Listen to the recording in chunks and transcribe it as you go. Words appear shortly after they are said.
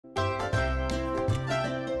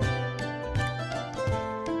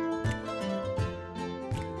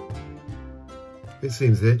It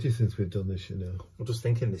seems ages since we've done this, you know. I'm just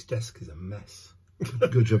thinking this desk is a mess.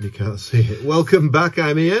 Good job you can't see it. Welcome back,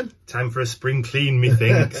 I'm Ian. Time for a spring clean,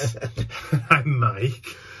 methinks. I'm Mike.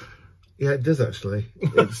 Yeah, it does actually.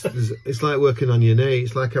 It's like working on your knee.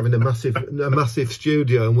 It's like having a massive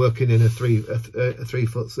studio and working in a three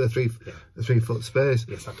foot space.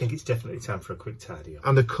 Yes, I think it's definitely time for a quick tidy up.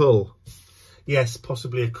 And a cull. Yes,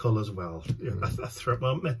 possibly a cull as well.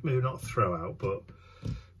 Well, maybe not throw out, but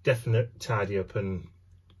definite tidy up and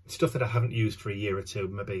stuff that I haven't used for a year or two.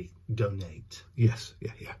 Maybe donate. Yes,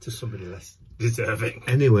 yeah, to somebody less deserving.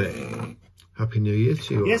 Anyway, Happy New Year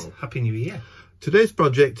to you all. Yes, Happy New Year. Today's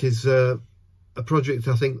project is a project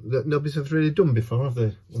I think that nobody's ever really done before, have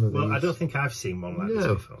they? Well, I don't think I've seen one like this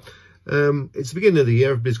before. It's the beginning of the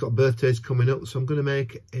year, everybody's got birthdays coming up, so I'm going to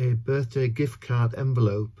make a birthday gift card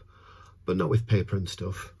envelope, but not with paper and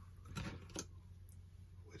stuff,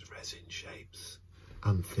 with resin shapes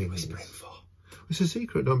and things. It's a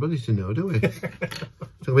secret, nobody to know, do we?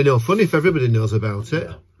 It'll be no fun if everybody knows about it.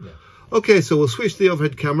 No. Okay, so we'll switch the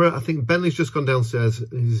overhead camera. I think Bentley's just gone downstairs.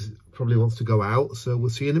 He probably wants to go out, so we'll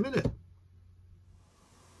see you in a minute.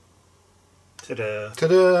 Ta-da.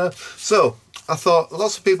 Ta-da! So, I thought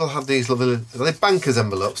lots of people have these lovely, are they banker's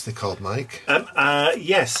envelopes they're called, Mike?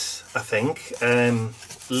 Yes, I think.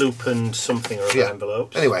 Loop and something or other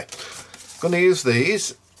envelopes. Anyway, going to use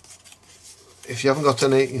these. If you haven't got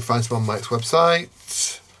any, you can find some on Mike's website.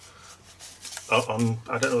 I don't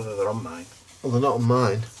know whether they're on mine. Well, they're not on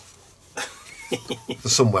mine. They're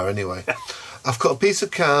somewhere anyway. I've got a piece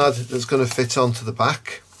of card that's going to fit onto the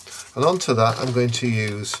back, and onto that I'm going to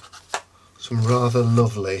use some rather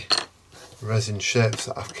lovely resin shapes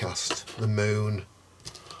that I've cast. The moon,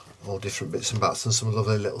 all different bits and bats, and some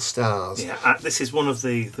lovely little stars. Yeah, this is one of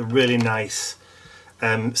the really nice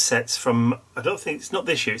sets from, I don't think, it's not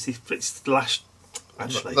this year, it's last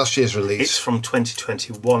year's release. It's from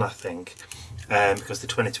 2021, I think, because the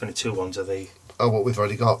 2022 ones are the... Oh, what we've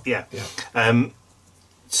already got. Yeah.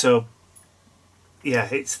 So, yeah,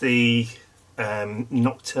 it's the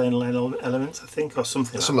nocturnal elements, I think, or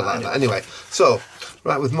something like that. Anyway, so,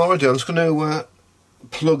 right, with more ado, I'm just going to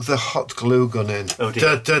plug the hot glue gun in. Oh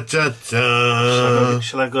dear. Da, da, da, da.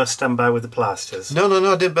 Shall I go stand by with the plasters? No,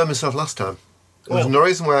 I didn't burn myself last time. There's no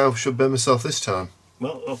reason why I should burn myself this time.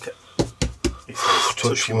 Well, okay.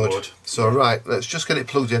 Touch wood. So, right, let's just get it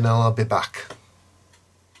plugged in and I'll be back.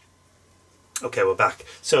 Okay, we're back.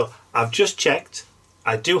 So, I've just checked.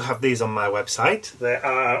 I do have these on my website. They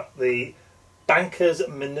are the Banker's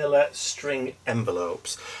Manila String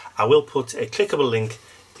Envelopes. I will put a clickable link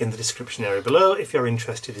in the description area below if you're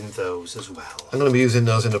interested in those as well. I'm going to be using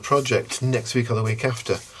those in a project next week or the week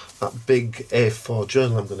after. That big A4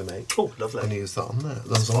 journal I'm going to make. Oh, lovely. I'm going to use that on there.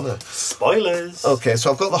 Those on there. Spoilers. Okay,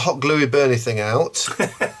 so I've got the hot gluey burny thing out.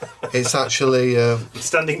 It's actually...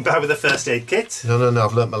 standing by with a first aid kit. No,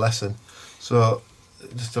 I've learnt my lesson. So,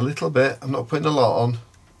 just a little bit. I'm not putting a lot on.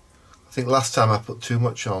 I think last time I put too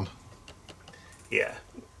much on. Yeah,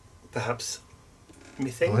 perhaps.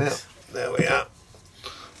 Methinks. Oh, yeah. There we are.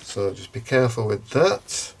 So, just be careful with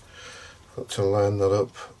that. Got to line that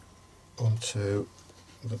up onto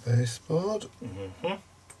the baseboard. I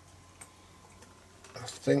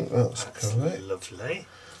think that's correct. Lovely.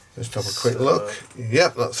 Just have a quick look.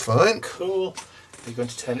 Yep, that's fine. Cool. You're going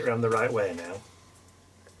to turn it around the right way now.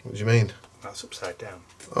 What do you mean? That's upside down.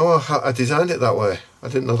 Oh, I designed it that way. I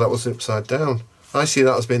didn't know that was upside down. I see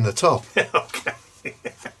that as being the top. Okay.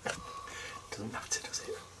 Doesn't matter, does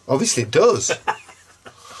it? Obviously it does.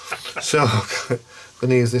 So, I'm going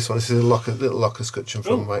to use this one. This is a little locker scutcheon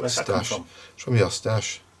from Mike's stash. It's from your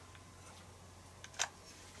stash.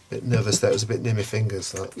 Bit nervous there. It was a bit near my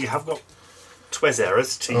fingers, that. You have got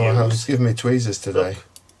tweezers to use. Oh, he's given me tweezers today.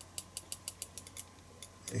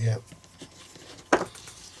 Yeah.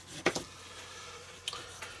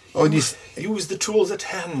 Oh, and use the tools at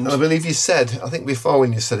hand. I believe you said, I think before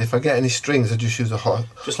when you said, if I get any strings, I just use a hot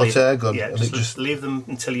air gun. Yeah, and just leave them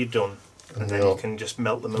until you're done. And then you can just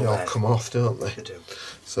melt them away. They all come off, don't they? They do.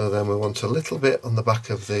 So then we want a little bit on the back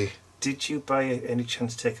of the... Did you by any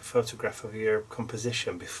chance take a photograph of your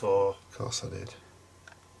composition before? Of course I did.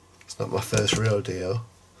 It's not my first rodeo.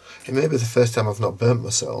 It may be the first time I've not burnt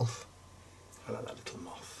myself. I like that little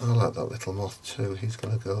moth. I like that little moth too. He's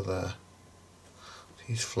going to go there.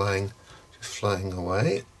 He's flying, just flying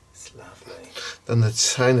away. It's lovely. Then the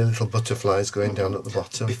tiny little butterflies going down at the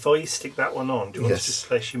bottom. Before you stick that one on, do you want to just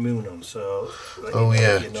place your moon on? So oh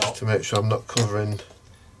yeah, just to make sure I'm not covering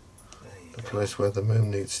the place where the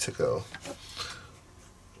moon needs to go.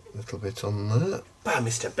 A little bit on there. Bah,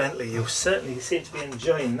 Mr. Bentley, you certainly seem to be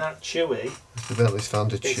enjoying that chewy. Mr. Bentley's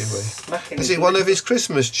found a It's chewy. smacking Is his it one lips. of his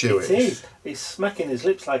Christmas chewies? It is. He's smacking his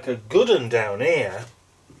lips like a good un down here.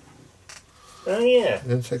 Oh yeah. I'm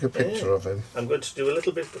going to take a picture of him. I'm going to do a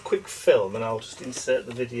little bit of a quick film, and I'll just insert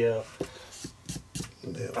the video.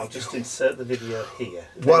 I'll just insert the video here.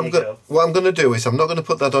 What I'm going to do is, I'm not going to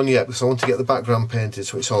put that on yet because I want to get the background painted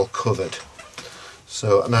so it's all covered.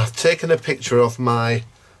 So, and I've taken a picture of my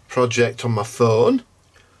project on my phone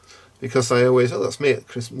because I always, oh, that's me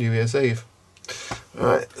at New Year's Eve.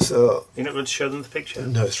 Right, so... You're not going to show them the picture?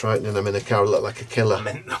 No, it's frightening. I'm in a car, I look like a killer. I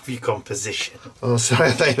meant of your composition. Oh, sorry,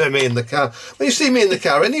 I thought you meant me in the car. Well, you see me in the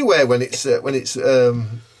car anyway when it's... no,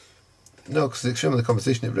 because it's showing the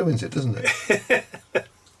composition, it ruins it, doesn't it?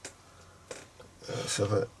 Let's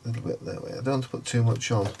have a little bit that way. I don't want to put too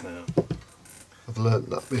much on. No. I've learnt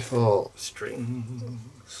that before.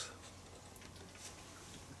 Strings.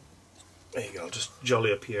 There you go, I'll just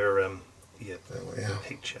jolly up your there we are.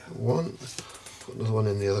 picture. One. Put another one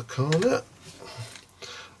in the other corner.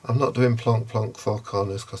 I'm not doing plonk plonk 4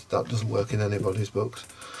 corners because that doesn't work in anybody's books.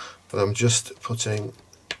 But I'm just putting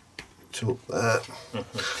 2 up there.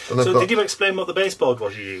 So did you explain what the baseboard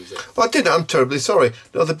was you're using? Oh, I did. I'm terribly sorry.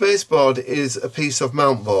 No, the baseboard is a piece of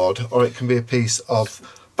mount board, or it can be a piece of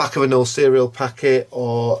back of an old cereal packet,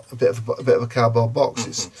 or a bit of a cardboard box.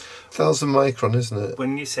 It's 1000 micron, isn't it?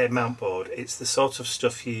 When you say mount board, it's the sort of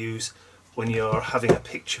stuff you use when you're having a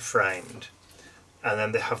picture framed, and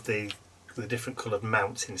then they have the different coloured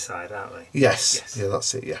mounts inside, aren't they? Yes. Yeah,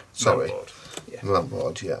 that's it. Yeah. Sorry. Mount board. Yeah. Mount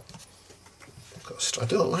board. Yeah. I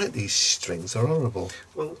don't like these strings. They're horrible.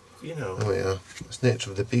 Well, you know. Oh yeah. It's nature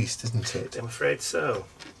of the beast, isn't it? I'm afraid so.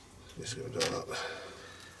 Just going to do that.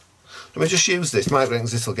 Let me just use this. My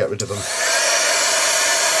rings. This will get rid of them.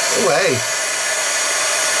 Away.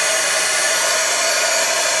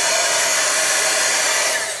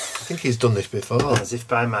 I think he's done this before. As if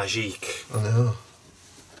by magic. I know.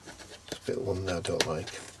 There's a bit of one there I don't like.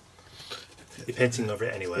 You're painting over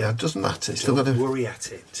it anyway. Yeah, it doesn't matter. It's still Don't got to... worry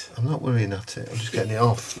at it. I'm not worrying at it. I'm just getting it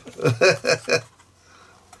off.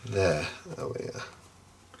 There. Oh yeah.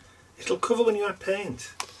 It'll cover when you add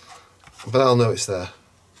paint. But I'll know it's there.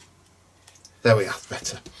 There we are.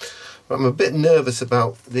 Better. But I'm a bit nervous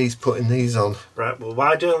about putting these on. Right. Well,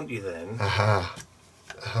 why don't you then? Aha.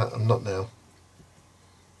 Aha. I'm not now.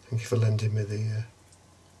 Thank you for lending me the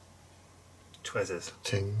Tweezers.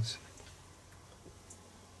 tings.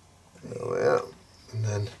 There we are. And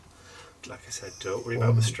then, Like I said, don't worry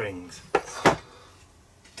about the strings.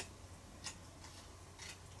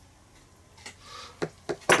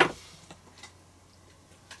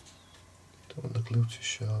 don't want the glue to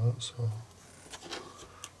show, that's all.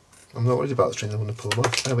 I'm not worried about the strings, I'm going to pull them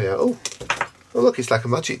off. There we are. Oh look, it's like a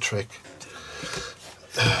magic trick.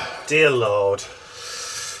 Dear Lord.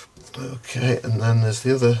 Okay, and then there's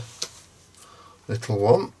the other little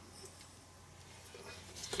one.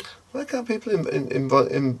 Why can't people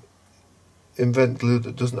invent glue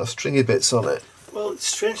that doesn't have stringy bits on it? Well,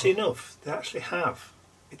 strangely enough, they actually have.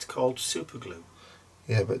 It's called super glue.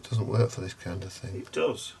 Yeah, but it doesn't work for this kind of thing. It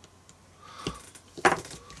does.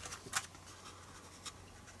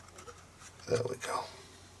 There we go.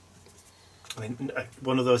 I mean,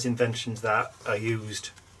 one of those inventions that are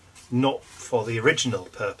used not for the original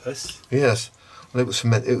purpose. Yes, well, it was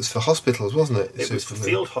for hospitals, wasn't it? It was for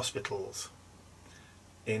field hospitals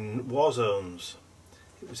in war zones.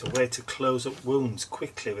 It was a way to close up wounds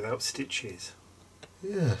quickly without stitches.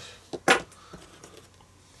 Yes.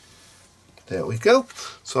 There we go.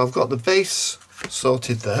 So I've got the base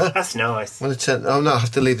sorted there. That's nice. I'm going to turn. Oh no, I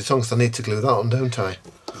have to leave it on because I need to glue that on, don't I?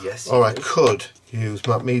 Yes. Or I could use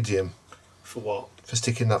matte medium. For what? For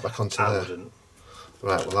sticking that back onto I there. wouldn't.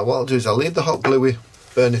 Right. Well, what I'll do is I'll leave the hot gluey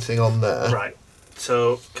burny thing on there. Right.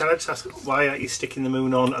 So can I just ask, why aren't you sticking the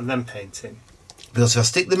moon on and then painting? Because if I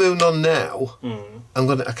stick the moon on now,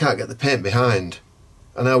 I can't get the paint behind,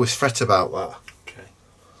 and I always fret about that. Okay.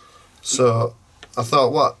 So I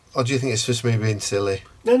thought, what? Or do you think it's just me being silly?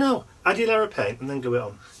 No. Add your layer of paint and then glue it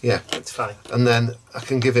on. Yeah. It's fine. And then I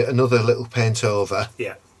can give it another little paint over.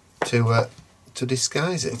 Yeah. To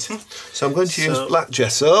disguise it. So I'm going to use black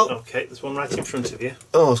gesso. Okay, there's one right in front of you.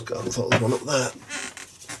 Oh, God, I thought there was one up there.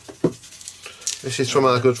 This is from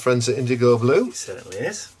our good friends at IndigoBlu. It certainly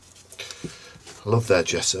is. I love their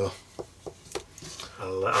gesso.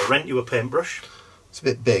 I'll rent you a paintbrush. It's a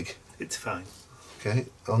bit big. It's fine. Okay,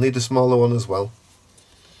 I'll need a smaller one as well.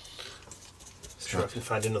 Sure, I can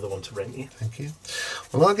find another one to rent you. Thank you.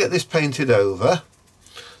 Well, I'll get this painted over,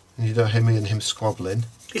 and you don't hear me and him squabbling.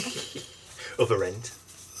 Other end.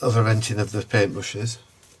 Other renting of the paintbrushes.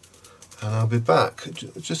 and I'll be back.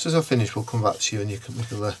 Just as I finish, we'll come back to you and you can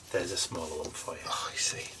look at the... There's a smaller one for you. Oh, you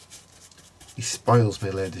see. He spoils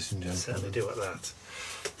me, ladies and gentlemen. Certainly do at that.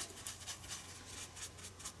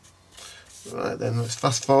 Right then, let's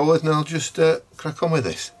fast forward and I'll just crack on with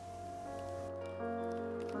this.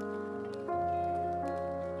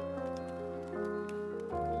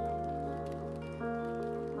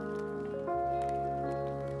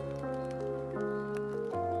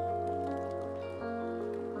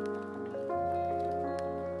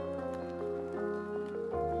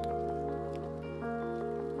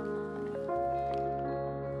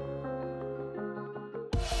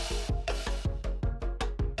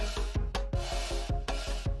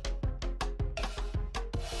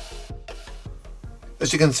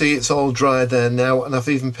 As you can see, it's all dry there now, and I've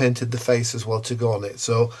even painted the face as well to go on it.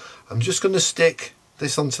 So I'm just going to stick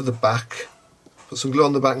this onto the back, put some glue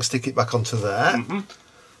on the back and stick it back onto there.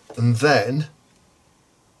 And then,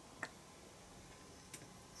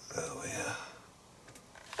 there we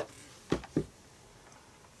are.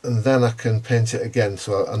 And then I can paint it again,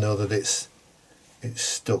 so I know that it's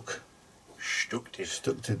stuck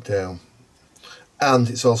it down. And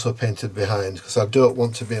it's also painted behind, because I don't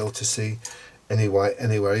want to be able to see any white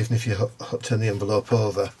anywhere, even if you turn the envelope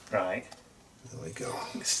over. Right. There we go.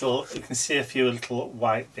 Still, you can see a few little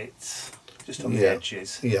white bits just on the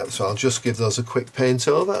edges. Yeah, so I'll just give those a quick paint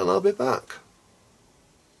over and I'll be back.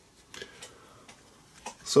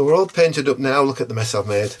 So we're all painted up now. Look at the mess I've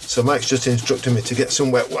made. So Mike's just instructed me to get some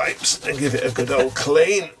wet wipes and give it a good old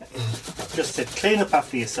clean. Just said, clean up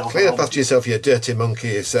after yourself. Clean up after yourself, you dirty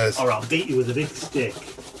monkey, he says. Or I'll beat you with a big stick.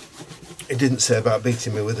 He didn't say about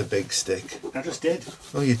beating me with a big stick. I just did.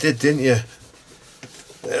 Oh, you did, didn't you?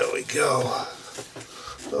 There we go.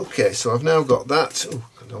 Okay, so I've now got that. Oh,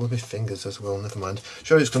 got all of my fingers as well, never mind.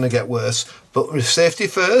 Sure, it's going to get worse. But with safety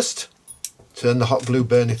first, turn the hot glue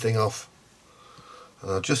burning thing off.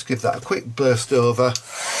 And I'll just give that a quick burst over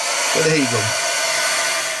with a heat gun.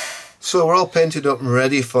 So we're all painted up and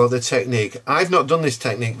ready for the technique. I've not done this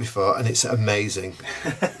technique before and it's amazing.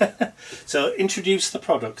 So introduce the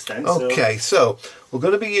products then. Okay, so we're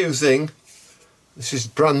going to be using, this is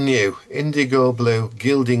brand new, IndigoBlu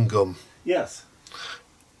Gilding gum. Yes.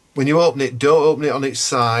 When you open it, don't open it on its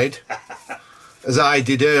side, as I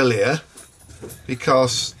did earlier,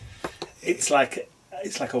 because it's like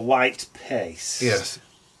a white paste. Yes.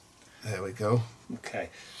 There we go. Okay.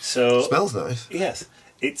 So it smells nice. Yes.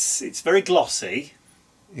 It's very glossy.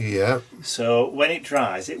 Yeah. So when it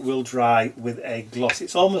dries, it will dry with a gloss.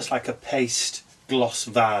 It's almost like a paste gloss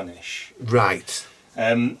varnish. Right.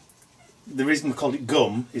 The reason we call it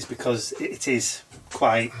gum is because it is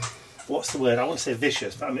quite, what's the word? I want to say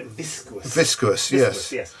vicious, but I mean viscous. Viscous,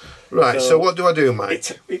 yes. Yes. Right. So what do I do,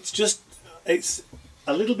 Mike? It's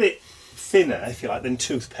a little bit thinner, if you like, than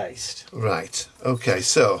toothpaste. Right. Okay.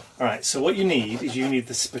 So. All right. So what you need is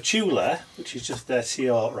the spatula, which is just there to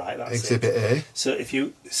your right. That's Exhibit A. So if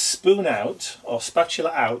you spoon out or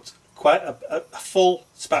spatula out quite a full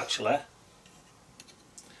spatula,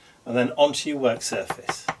 and then onto your work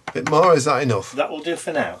surface. A bit more. Is that enough? That will do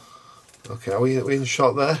for now. Okay. Are we in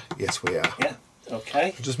shot there? Yes, we are. Yeah.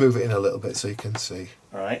 Okay. Just move it in a little bit so you can see.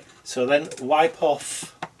 All right. So then wipe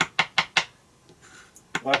off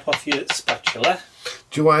your spatula.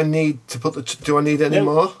 Do I need to put the? Do I need any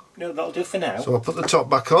more? No, that'll do for now. So I'll put the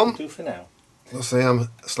top back on. Do for now. Let's say I'm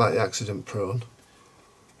slightly accident prone.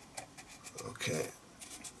 Okay.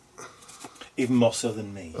 Even more so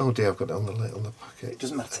than me. Oh dear, I've got it on the packet. It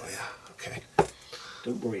doesn't matter. Oh yeah. Okay.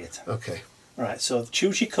 Don't worry it. Okay. All right. So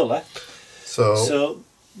choose your colour. So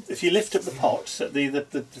if you lift up the pot, so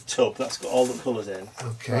the tub that's got all the colours in.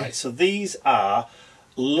 Okay. Right. So these are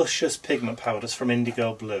Luscious pigment powders from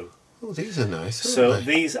IndigoBlu. Oh, these are nice. So Aren't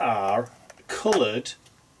they? these are coloured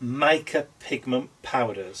mica pigment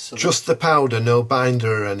powders. So just the powder, no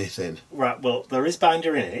binder or anything. Right. Well, there is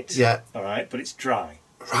binder in it. Yeah. All right, but it's dry.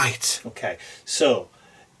 Right. Okay. So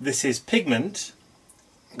this is pigment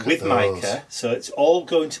with mica. So it's all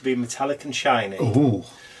going to be metallic and shiny. Ooh.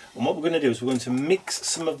 And what we're going to do is we're going to mix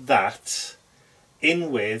some of that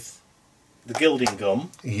in with the gilding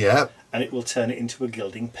gum. Yeah. And it will turn it into a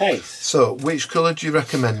gilding paste. So, which colour do you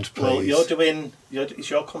recommend, please? Well, you're doing, it's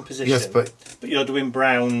your composition. Yes, but you're doing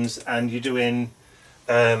browns and you're doing,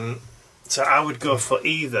 so I would go for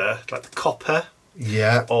either like the copper,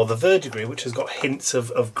 yeah, or the verdigris, which has got hints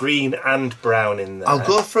of green and brown in there. I'll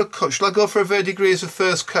go for a coat. Shall I go for a verdigris as a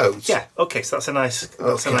first coat? Yeah. Okay. So that's a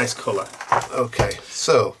nice colour. Okay.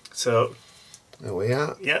 So there we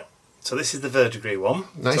are. Yeah. So this is the verdigris one.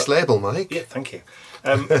 Nice label, Mike. Yeah. Thank you.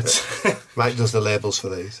 Mike does the labels for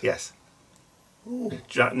these. Yes. Ooh.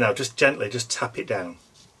 Now just gently, just tap it down.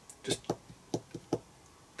 Just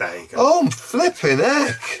there you go. Oh, I'm flipping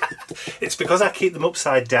heck! It's because I keep them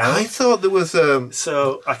upside down. I thought there was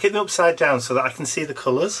So I keep them upside down so that I can see the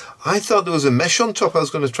colours. I thought there was a mesh on top. I was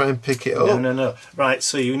going to try and pick it up. No. Right,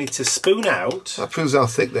 so you need to spoon out. That proves how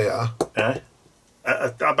thick they are.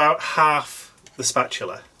 About half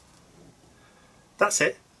the That's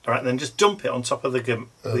it. All right, then just dump it on top of the gum.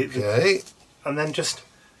 Okay. And then just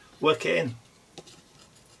work it in.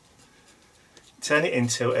 Turn it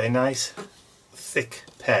into a nice thick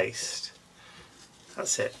paste.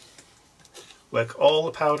 That's it. Work all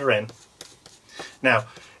the powder in. Now,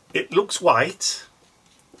 it looks white,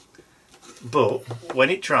 but when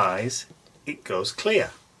it dries, it goes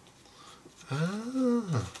clear.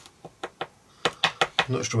 Ah.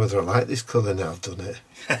 I'm not sure whether I like this colour now I've done it.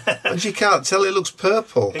 And you can't tell, it looks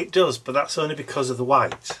purple. It does, but that's only because of the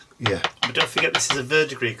white. Yeah. But don't forget this is a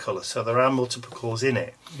verdigris colour, so there are multiple colours in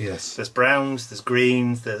it. Yes. There's browns, there's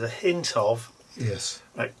greens, there's a hint of... Yes.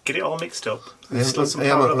 Right, get it all mixed up.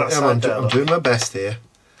 I'm doing my best here.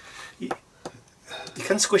 You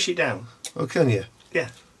can squish it down. Oh, can you? Yeah,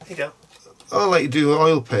 there you go. Oh, like you do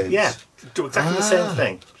oil paints? Yeah, do exactly the same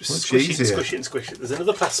thing. Just squish easier. it, squish it and squish it. There's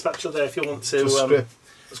another plastic spatula there if you want to...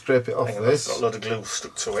 Just scrape it off hang on, this. I've got a load of glue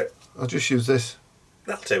stuck to it. I'll just use this.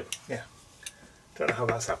 That'll do, yeah. Don't know how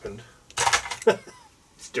that's happened.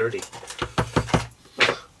 It's dirty.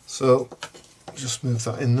 So, just move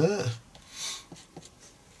that in there.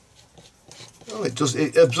 Oh,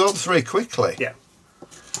 it absorbs very quickly. Yeah.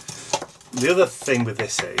 The other thing with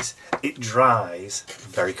this is, it dries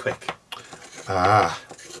very quick. Ah.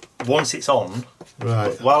 Once it's on, right.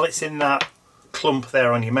 But while it's in that clump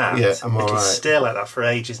there on your mat, yeah, I'm all it'll right. stay like that for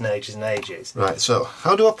ages and ages and ages. Right, so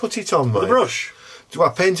how do I put it on, Mike? With a brush. Do I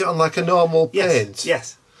paint it on like a normal paint?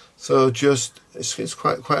 Yes. So just, it's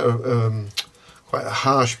quite a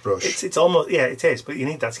harsh brush. It's almost, yeah, it is, but you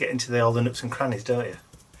need that to get into all the nooks and crannies, don't you?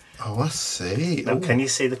 Oh, I see. Now, can you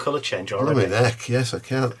see the colour change already? Oh, my neck, yes I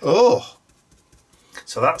can. Oh!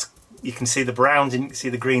 So that's, you can see the browns and you can see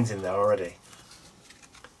the greens in there already.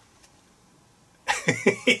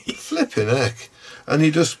 Flipping heck. And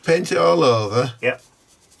you just paint it all over? Yep.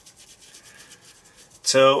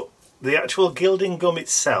 So, the actual gilding gum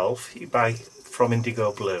itself, you buy from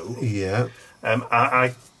IndigoBlu. Yeah.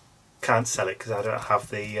 I can't sell it because I don't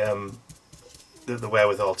have the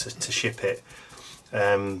wherewithal to ship it.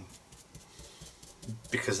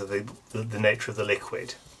 Because of the nature of the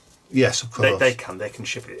liquid. Yes, of course. They can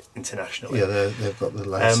ship it internationally. Yeah, they've got the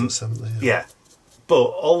license, haven't they? Yeah. But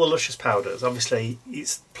all the Luscious powders, obviously,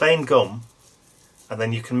 it's plain gum, and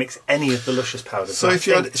then you can mix any of the Luscious powders. So if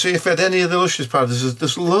you had any of the Luscious powders,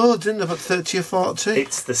 there's loads in there, about 30 or 40?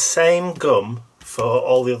 It's the same gum for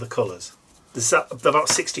all the other colours. There's about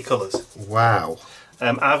 60 colours. Wow.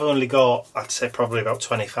 I've only got, I'd say, probably about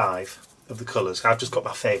 25 of the colours. I've just got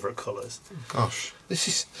my favourite colours. Gosh,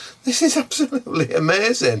 this is absolutely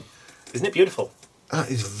amazing. Isn't it beautiful? That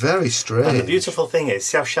is very strange. And the beautiful thing is,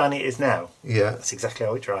 see how shiny it is now? Yeah. That's exactly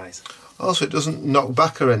how it dries. Also, it doesn't knock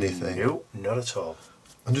back or anything? No, not at all.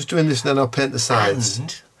 I'm just doing this and then I'll paint the sides.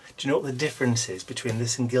 And do you know what the difference is between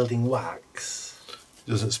this and gilding wax?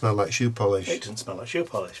 It doesn't smell like shoe polish. It doesn't smell like shoe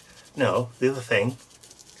polish. No, the other thing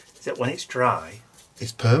is that when it's dry...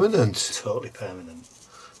 It's permanent. It's totally permanent.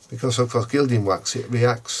 Because, of course, gilding wax, it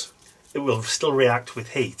reacts. It will still react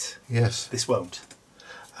with heat. Yes. This won't.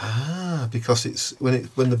 Ah, because it's when the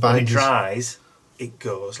When bind it dries, it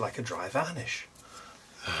goes like a dry varnish.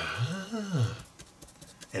 Ah.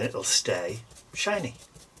 And it'll stay shiny.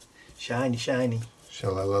 Shiny, shiny.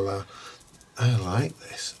 Sha-la-la-la. I like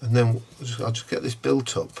this. And then I'll just get this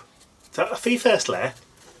built up. So for your first layer,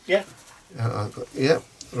 yeah. Yeah,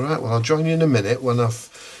 right, well I'll join you in a minute when I've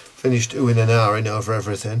finished oohing and ahhing over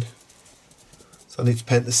everything. So I need to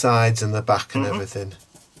paint the sides and the back and everything.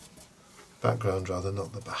 Background rather,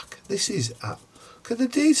 not the back. This is, look at the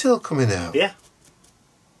detail coming out. Yeah.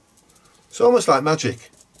 It's almost like magic.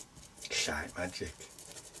 Like magic.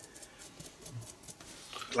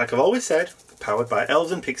 Like I've always said, powered by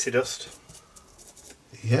elves and pixie dust.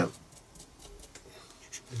 Yep.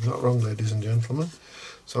 Not wrong, ladies and gentlemen.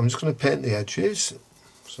 So I'm just going to paint the edges.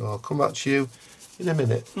 So I'll come back to you in a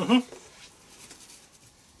minute.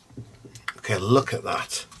 Okay, look at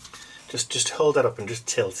that. Just hold that up and just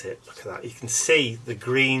tilt it. Look at that. You can see the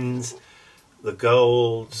greens, the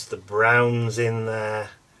golds, the browns in there.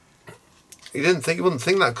 You wouldn't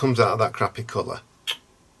think that comes out of that crappy colour.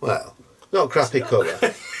 Well, not crappy colour.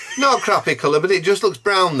 Not crappy colour, but it just looks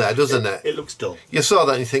brown there, doesn't it? It looks dull. You saw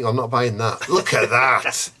that and you think, I'm not buying that. Look at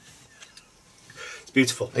that. It's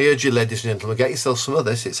beautiful. I urge you, ladies and gentlemen, get yourself some of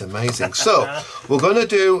this. It's amazing. So we're going to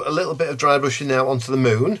do a little bit of dry brushing now onto the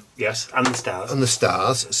moon. Yes, and the stars. And the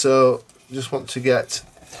stars. So just want to get...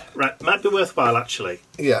 Right, might be worthwhile actually.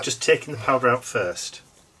 Yeah. Just taking the powder out first.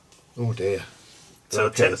 Oh dear. So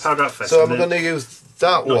take the powder out first. So we're going to use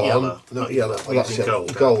that not one. Yellow. Not yellow. We're Well, that's using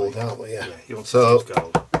gold, gold, aren't we? Yeah. Yeah, you want so, to use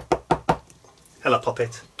gold. Hello,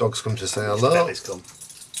 Poppet. Dog's come to say hello. Belly's come.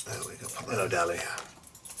 There we go. Hello, darling.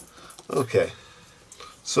 Okay.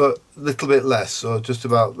 So a little bit less. So just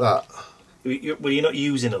about that. Well, you're not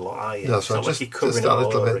using a lot, are you? No, it's so not just, like you're covering just it that all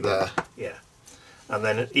little over bit again. there. Yeah. And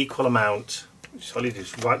then an equal amount. All you do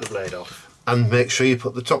is wipe the blade off. And make sure you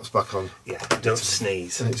put the tops back on. Yeah. Don't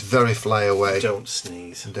sneeze. And it's very fly away. Don't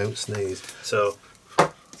sneeze. And don't sneeze. So,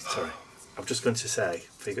 sorry. I'm just going to say,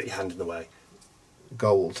 before you got your hand in the way.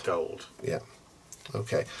 Gold. Gold. Yeah.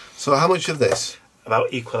 Okay. So how much of this?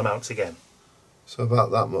 About equal amounts again. So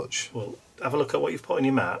about that much. Well, have a look at what you've put on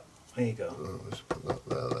your mat. There you go. Oh, let's put that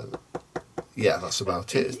there then. Yeah, that's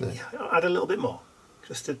about it, isn't it? Yeah, add a little bit more.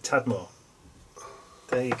 Just a tad more.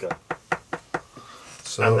 There you go.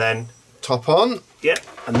 So and then top on. Yeah,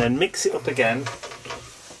 and then mix it up again.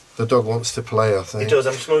 The dog wants to play, I think. It does.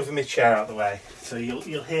 I'm just moving my chair out of the way, so you'll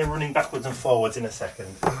hear him running backwards and forwards in a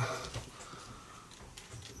second.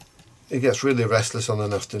 He gets really restless on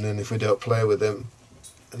an afternoon if we don't play with him.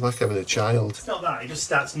 It's like having a child. It's not that. He just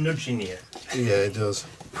starts nudging you. Yeah, he does.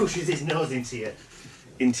 Pushes his nose into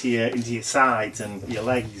your sides and your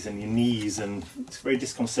legs and your knees, and it's very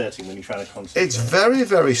disconcerting when you're trying to concentrate. It's very,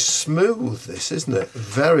 very smooth, this, isn't it?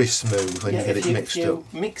 Very smooth when you get it mixed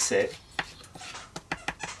up. Mix it.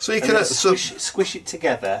 So you can squish it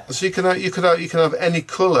together. So you can have any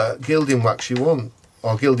colour gilding wax you want,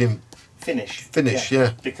 or gilding finish.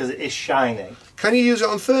 Yeah. Because it is shiny. Can you use it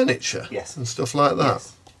on furniture? Yes. And stuff like that.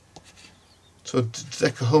 Yes. So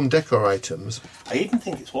home decor items. I even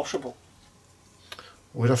think it's washable.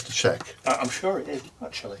 We'd have to check. I'm sure it is,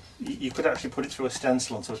 actually. You could actually put it through a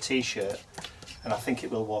stencil onto a t-shirt, and I think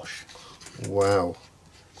it will wash. Wow.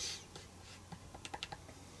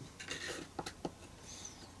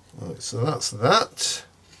 Right, so that's that.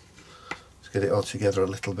 Let's get it all together a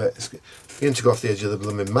little bit. It's going to go off the edge of the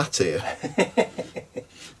blooming mat here.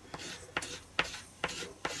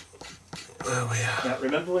 There we are. Now,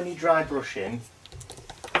 remember when you dry brushing,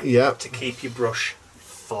 yeah, to keep your brush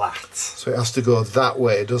flat. So it has to go that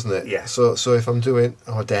way, doesn't it? Yeah. So if I'm doing,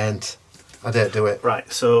 I daren't do it.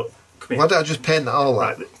 Right. So come here. Why don't I just paint that all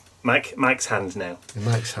right. Mike's hands now.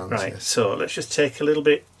 Mike's hands. Right. Yes. So let's just take a little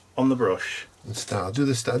bit on the brush. And start. Do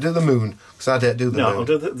the moon, because I don't do the moon. No, I'll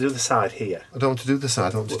do the side here. I don't want to do the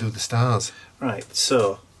side. I want to do the stars. Right.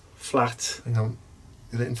 So flat. Hang on.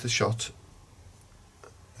 Get it into the shot.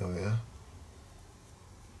 There we are.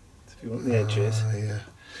 If you want the edges. Yeah.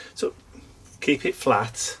 So keep it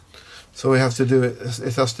flat. So we have to do it.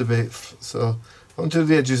 It has to be. So I want to do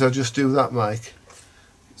the edges. I just do that, Mike.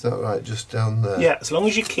 Is that right? Just down there. Yeah. As long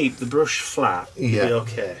as you keep the brush flat, you'll be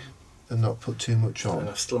okay. And not put too much on. And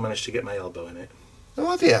I've still managed to get my elbow in it. Oh,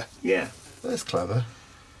 have you? Yeah. That's clever.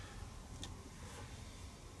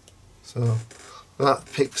 So that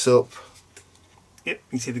picks up. Yep,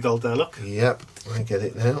 you see the gold there, look? Yep, I get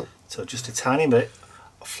it now. So just a tiny bit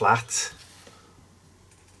flat.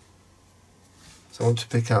 So I want to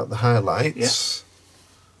pick out the highlights.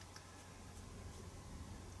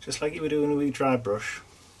 Yeah. Just like you were doing with your dry brush.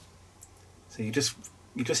 So you just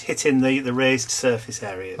hitting the raised surface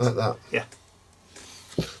areas. Like that? Yeah.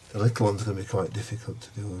 The little one's going to be quite difficult to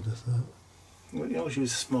do, I just thought. You can always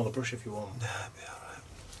use a smaller brush if you want. Nah, it'll be alright.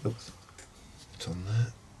 Oops. It's on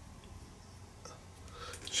there.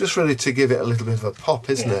 It's just really to give it a little bit of a pop,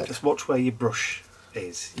 isn't it? Just watch where your brush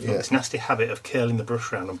is. You've got this nasty habit of curling the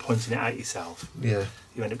brush around and pointing it at yourself. Yeah.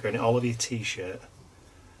 You end up going it all over your t-shirt.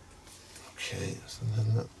 Okay, so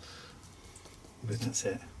then that... That's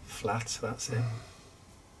it. Flat, that's it.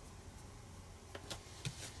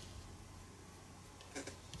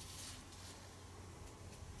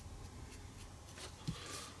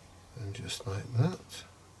 And just like that.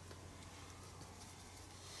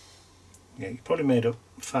 Yeah, you probably made up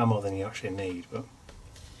far more than you actually need, but...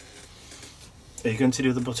 Are you going to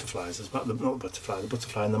do the butterflies as well? Not the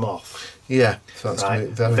butterfly and the moth. Yeah, so that's right.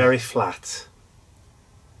 very flat.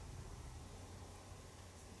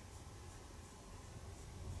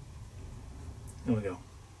 There we go.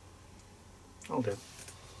 I'll do.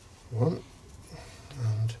 One.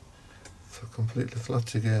 And for completely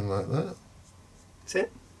flat again like that. That's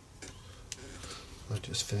it. I'll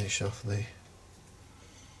just finish off the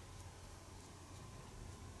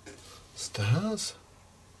stars.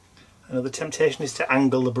 I know the temptation is to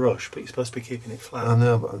angle the brush, but you're supposed to be keeping it flat. I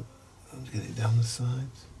know, but Get it down the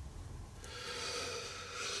sides.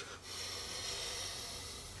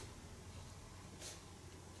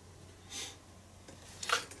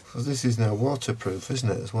 So this is now waterproof, isn't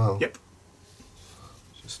it, as well? Yep.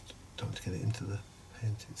 Just don't get it into the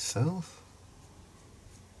paint itself.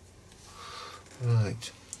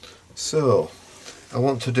 Right. So, I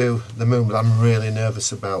want to do the moon, but I'm really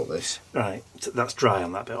nervous about this. Right, so that's dry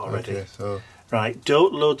on that bit already. Okay, so... Right,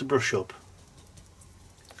 don't load the brush up.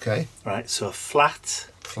 Okay. Right, so flat.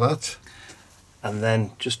 Flat. And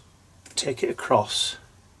then just take it across.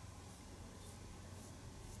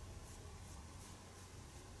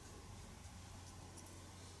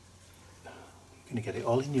 You're going to get it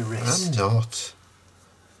all in your wrist. I'm not.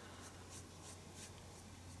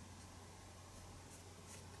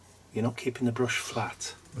 You're not keeping the brush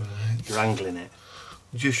flat. Right. You're angling it.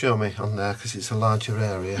 Would you show me on there, because it's a larger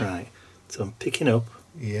area? Right, so I'm picking up.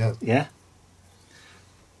 Yeah. Yeah?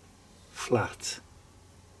 Flat.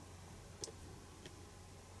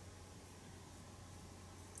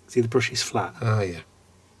 See, the brush is flat. Ah, yeah.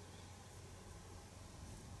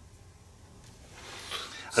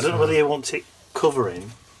 I don't know whether you want it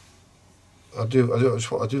covering. I do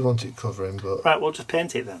want it covering, but Right, well, just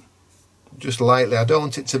paint it then. just lightly. I don't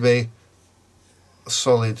want it to be a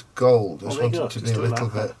solid gold. I just want it to be a little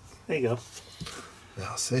bit. There you go.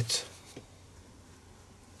 That's it.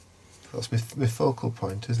 That's my focal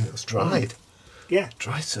point, isn't it? It's dried. Yeah.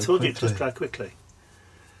 Dried so I told quickly. you it does dry quickly.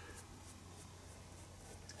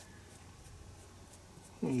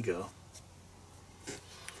 There you go.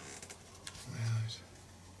 Right.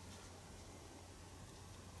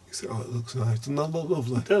 See how it looks nice. Doesn't that look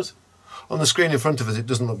lovely? It does. On the screen in front of us, it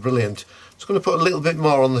doesn't look brilliant. I'm just going to put a little bit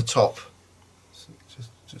more on the top, so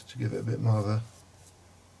just to give it a bit more of a.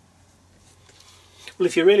 Well,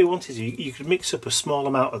 if you really wanted to, you could mix up a small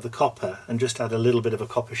amount of the copper and just add a little bit of a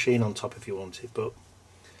copper sheen on top if you wanted, but...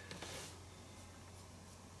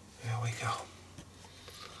 There we go.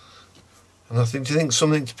 And I think, do you think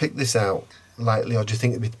something to pick this out lightly, or do you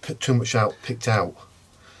think it'd be too much picked out?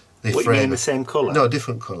 The What, frame. you mean the same colour? No, a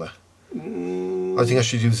different colour. I think I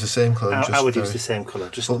should use the same colour. I would use the same colour,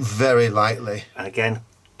 just but very lightly. and again,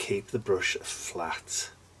 keep the brush flat.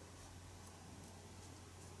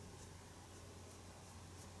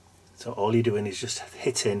 So all you're doing is just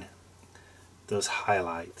hitting those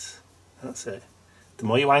highlights. That's it. The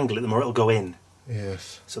more you angle it, the more it'll go in.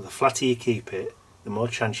 Yes. So the flatter you keep it, the more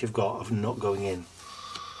chance you've got of not going in.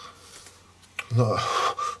 No.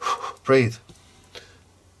 Breathe.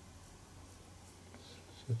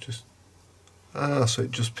 So just. So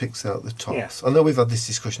it just picks out the tops. Yeah. I know we've had this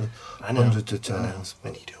discussion I know, hundreds of times.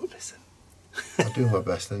 And you don't listen. I do my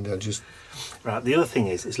best, and I just. Right, the other thing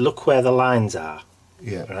is look where the lines are.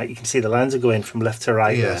 Yeah. Right, you can see the lines are going from left to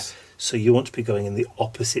right Yes. there. So you want to be going in the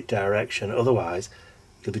opposite direction, otherwise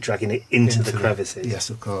you'll be dragging it into the crevices. Yes,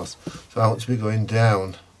 of course. So I want to be going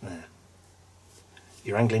down. There.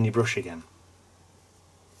 You're angling your brush again.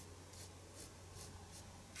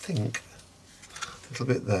 I think a little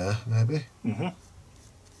bit there, maybe. Mm-hmm.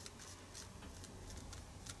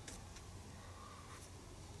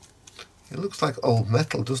 It looks like old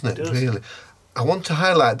metal, doesn't it? It does. Really. I want to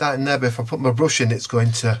highlight that in there, but if I put my brush in, it's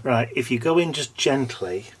going to. Right, if you go in just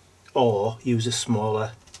gently, or use a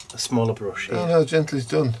smaller brush here. Oh no, gently's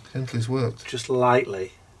done. Gently's worked. Just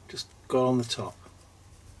lightly, just go on the top.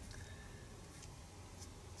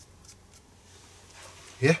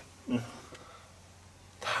 Yeah. Mm.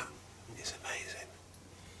 That is amazing.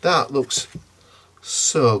 That looks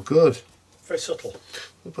so good. Very subtle.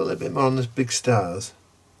 We'll put a little bit more on those big stars.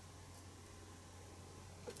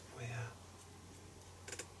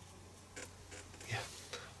 Yeah,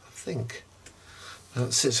 I think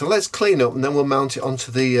that's it. So let's clean up, and then we'll mount it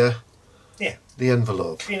onto the the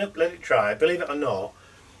envelope. Clean up, let it dry. Believe it or not,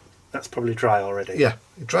 that's probably dry already. Yeah,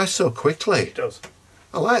 it dries so quickly. It does.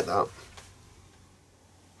 I like that.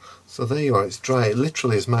 So there you are, it's dry. It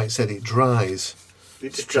literally, as Mike said, it dries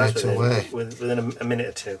It just straight dries away. within a minute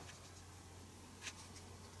or two.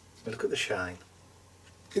 Look at the shine.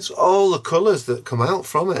 It's all the colours that come out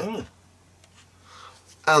from it. Mm.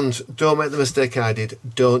 And don't make the mistake I did,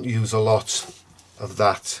 don't use a lot of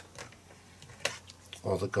that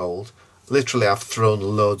or the gold. Literally, I've thrown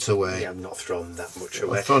loads away. Yeah, I've not thrown that much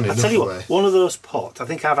away. I've thrown I'll enough tell you away. what, one of those pots, I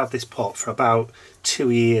think I've had this pot for about 2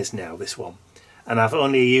 years now, this one. And I've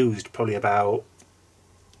only used probably about,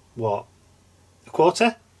 what, a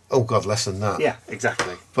quarter? Oh God, less than that. Yeah,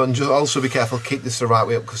 exactly. But just also be careful, keep this the right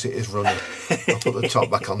way up because it is running. I'll put the top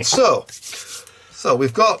back on. So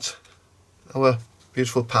we've got our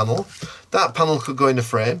beautiful panel. That panel could go in a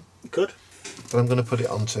frame, Good. but I'm going to put it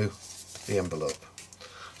onto the envelope.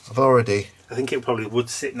 I've already... I think it probably would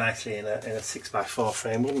sit nicely in a 6x4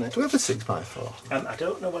 frame, wouldn't it? Do we have a 6x4? I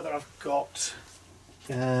don't know whether I've got...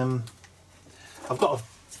 I've got a...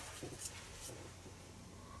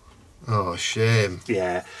 Oh, shame.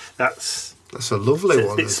 Yeah, that's a lovely one.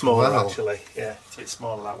 It's a bit smaller, well. actually. Yeah, it's a bit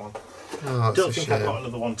smaller, that one. Oh, I don't think I've got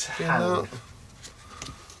another one to hand.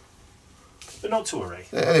 But not to worry.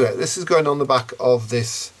 Anyway, this is going on the back of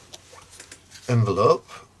this envelope.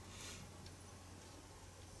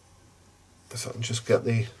 So I can just get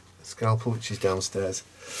the scalpel, which is downstairs.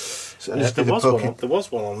 So there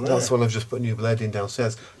was one on there. That's the one I've just put a new blade in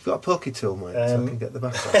downstairs. I've got a pokey tool, mate, so I can get the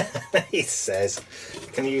back off. He says,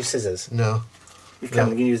 can you use scissors? No. You can.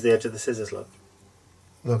 You can use the edge of the scissors, look.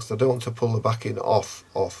 No, because I don't want to pull the backing off.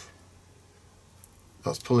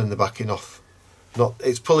 That's pulling the backing off.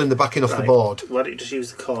 It's pulling the backing off the board. Why don't you just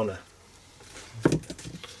use the corner?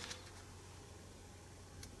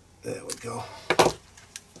 There we go.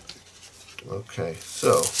 Okay,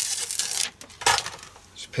 so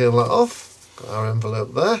just peel that off. Got our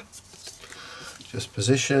envelope there. Just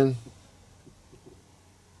position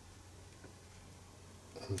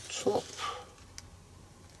on top.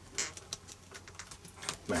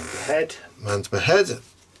 Mount the head. Mount my head.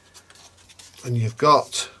 And you've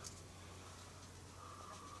got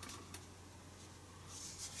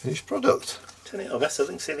finished product. Turn it over so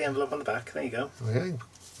they can see the envelope on the back. There you go. Okay.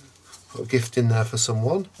 Put a gift in there for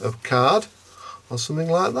someone, a card or something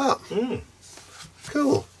like that.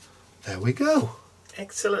 Cool. There we go.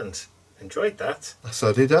 Excellent. Enjoyed that.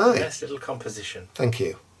 So did I. Nice little composition. Thank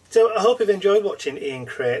you. So I hope you've enjoyed watching Ian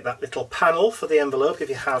create that little panel for the envelope. If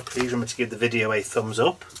you have, please remember to give the video a thumbs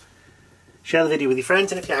up. Share the video with your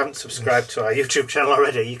friends, and if you haven't subscribed to our YouTube channel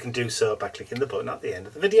already, you can do so by clicking the button at the end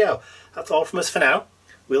of the video. That's all from us for now.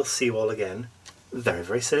 We'll see you all again very,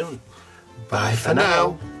 very soon. Bye for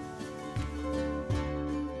now.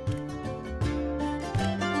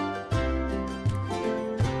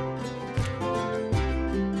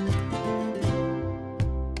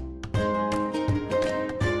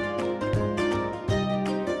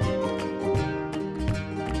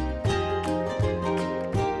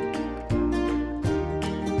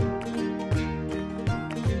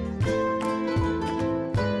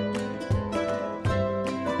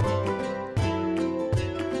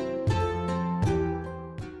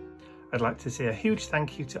 I'd like to say a huge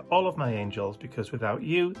thank you to all of my angels, because without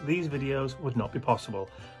you, these videos would not be possible.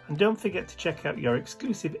 And don't forget to check out your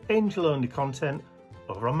exclusive angel-only content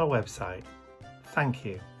over on my website. Thank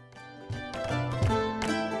you.